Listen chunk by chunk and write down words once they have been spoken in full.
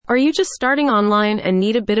Are you just starting online and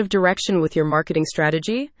need a bit of direction with your marketing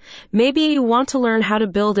strategy? Maybe you want to learn how to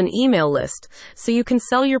build an email list so you can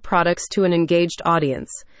sell your products to an engaged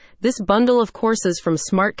audience. This bundle of courses from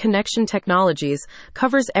Smart Connection Technologies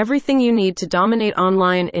covers everything you need to dominate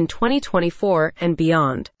online in 2024 and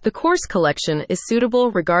beyond. The course collection is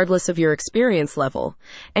suitable regardless of your experience level,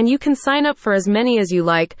 and you can sign up for as many as you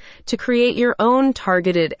like to create your own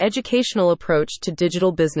targeted educational approach to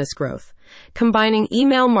digital business growth. Combining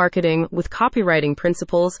email marketing with copywriting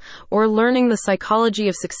principles or learning the psychology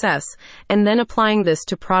of success and then applying this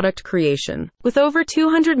to product creation. With over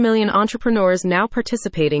 200 million entrepreneurs now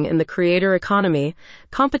participating in the creator economy,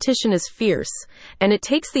 competition is fierce, and it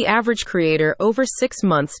takes the average creator over 6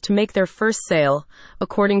 months to make their first sale,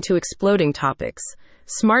 according to Exploding Topics.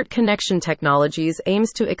 Smart Connection Technologies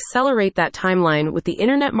aims to accelerate that timeline with the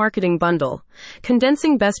Internet Marketing Bundle,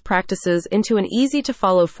 condensing best practices into an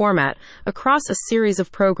easy-to-follow format across a series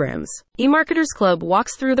of programs. eMarketers Club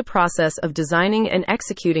walks through the process of designing and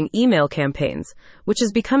executing email campaigns, which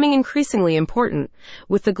is becoming increasingly important,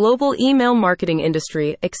 with the global email marketing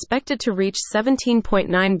industry expected to reach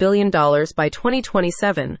 $17.9 billion by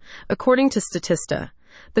 2027, according to Statista.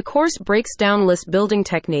 The course breaks down list building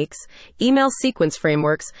techniques, email sequence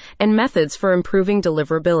frameworks, and methods for improving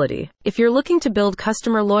deliverability. If you're looking to build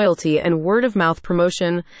customer loyalty and word-of-mouth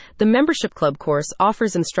promotion, the Membership Club course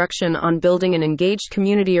offers instruction on building an engaged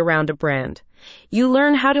community around a brand. You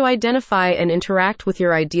learn how to identify and interact with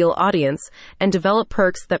your ideal audience and develop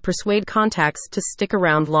perks that persuade contacts to stick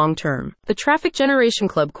around long term. The Traffic Generation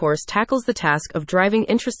Club course tackles the task of driving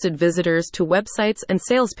interested visitors to websites and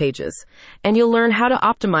sales pages, and you'll learn how to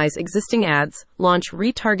optimize existing ads, launch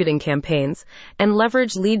retargeting campaigns, and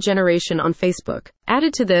leverage lead generation on Facebook.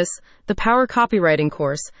 Added to this, the Power Copywriting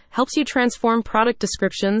course helps you transform product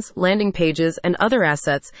descriptions, landing pages, and other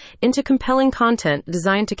assets into compelling content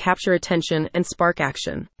designed to capture attention and spark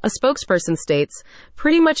action. A spokesperson states,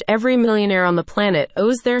 "Pretty much every millionaire on the planet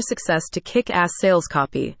owes their success to kick-ass sales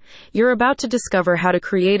copy. You're about to discover how to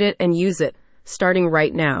create it and use it, starting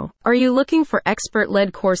right now." Are you looking for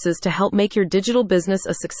expert-led courses to help make your digital business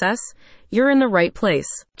a success? You're in the right place.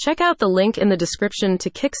 Check out the link in the description to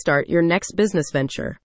kickstart your next business venture.